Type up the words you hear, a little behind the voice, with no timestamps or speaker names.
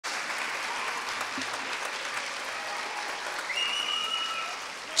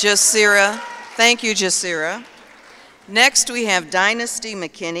Jasira. Thank you, Jasira. Next, we have Dinastee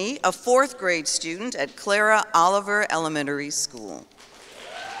McKinney, a 4th grade student at Clara Oliver Elementary School.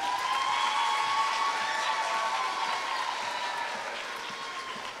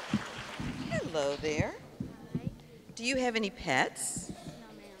 Hello there. Hi. Do you have any pets? No,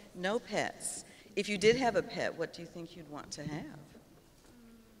 ma'am. No pets. If you did have a pet, what do you think you'd want to have?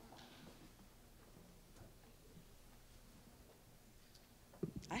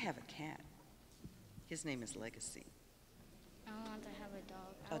 I have a cat. His name is Legacy. I don't want to have a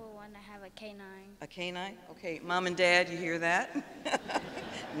dog. I would want to have a canine. A canine? Okay, Mom and Dad, you hear that?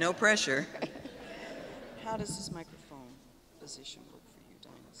 No pressure. How does this microphone position work for you,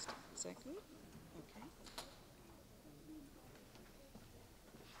 Dinastee? Is that good? Okay.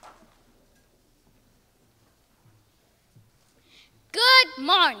 Good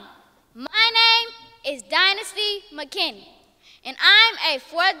morning. My name is Dinastee McKinney, and I'm a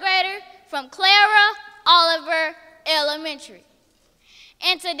 4th grader from Clara Oliver Elementary.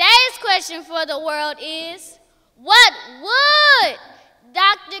 And today's question for the world is, what would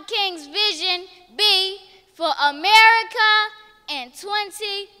Dr. King's vision be for America in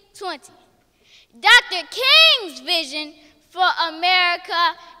 2020? Dr. King's vision for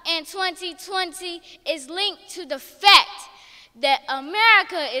America in 2020 is linked to the fact that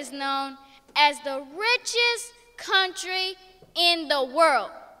America is known as the richest country in the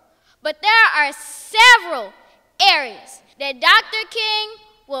world. But there are several areas that Dr. King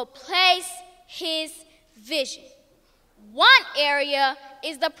will place his vision. One area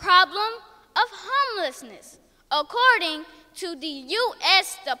is the problem of homelessness, according to the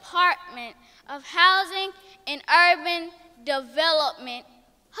U.S. Department of Housing and Urban Development,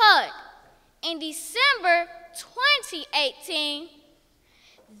 HUD. In December 2018,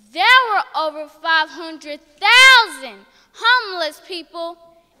 there were over 500,000 homeless people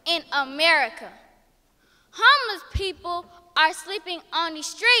in America. Homeless people are sleeping on the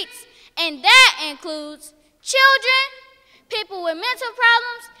streets, and that includes children, people with mental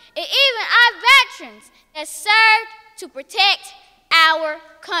problems, and even our veterans that served to protect our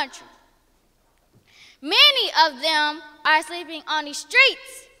country. Many of them are sleeping on the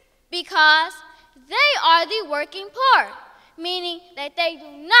streets because they are the working poor, meaning that they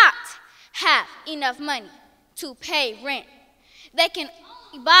do not have enough money to pay rent. They can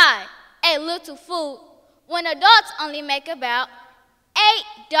only buy a little food when adults only make about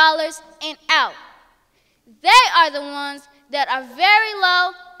 $8 an hour. They are the ones that are very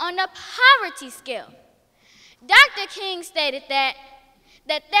low on the poverty scale. Dr. King stated that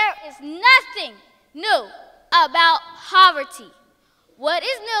there is nothing new about poverty. What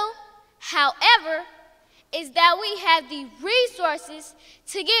is new, however, is that we have the resources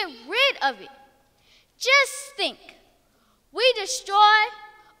to get rid of it. Just think, we destroy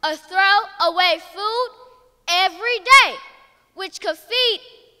or throw away food every day, which could feed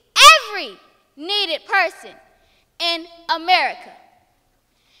every needed person in America.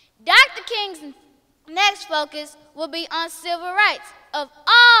 Dr. King's next focus will be on civil rights of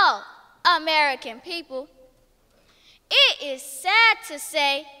all American people. It is sad to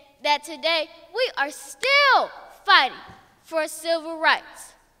say that today we are still fighting for civil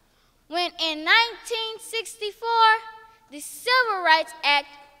rights. When in 1964, the Civil Rights Act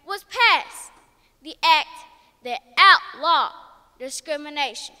was passed, the act that outlawed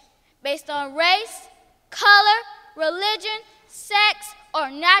discrimination based on race, color, religion, sex, or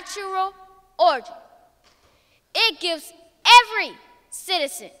natural origin. It gives every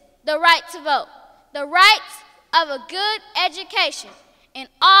citizen the right to vote, the rights of a good education, and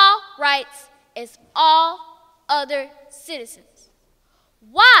all rights as all other citizens.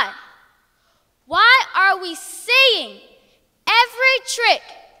 Why? Why are we seeing every trick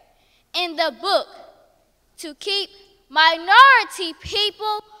in the book to keep minority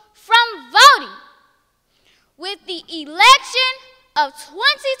people from voting? With the election of 2020,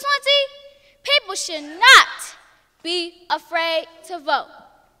 people should not be afraid to vote.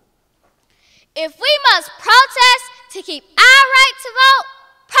 If we must protest to keep our right to vote,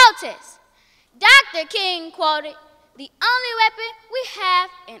 protest. Dr. King quoted, "The only weapon we have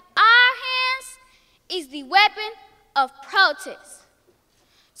in our hands is the weapon of protest."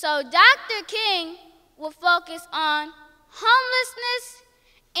 So Dr. King will focus on homelessness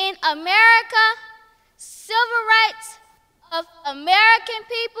in America, civil rights of American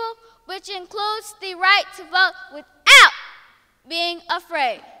people, which includes the right to vote without being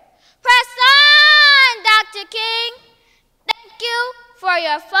afraid. Press on, Dr. King. Thank you for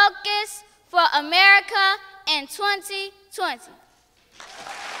your focus for America in 2020.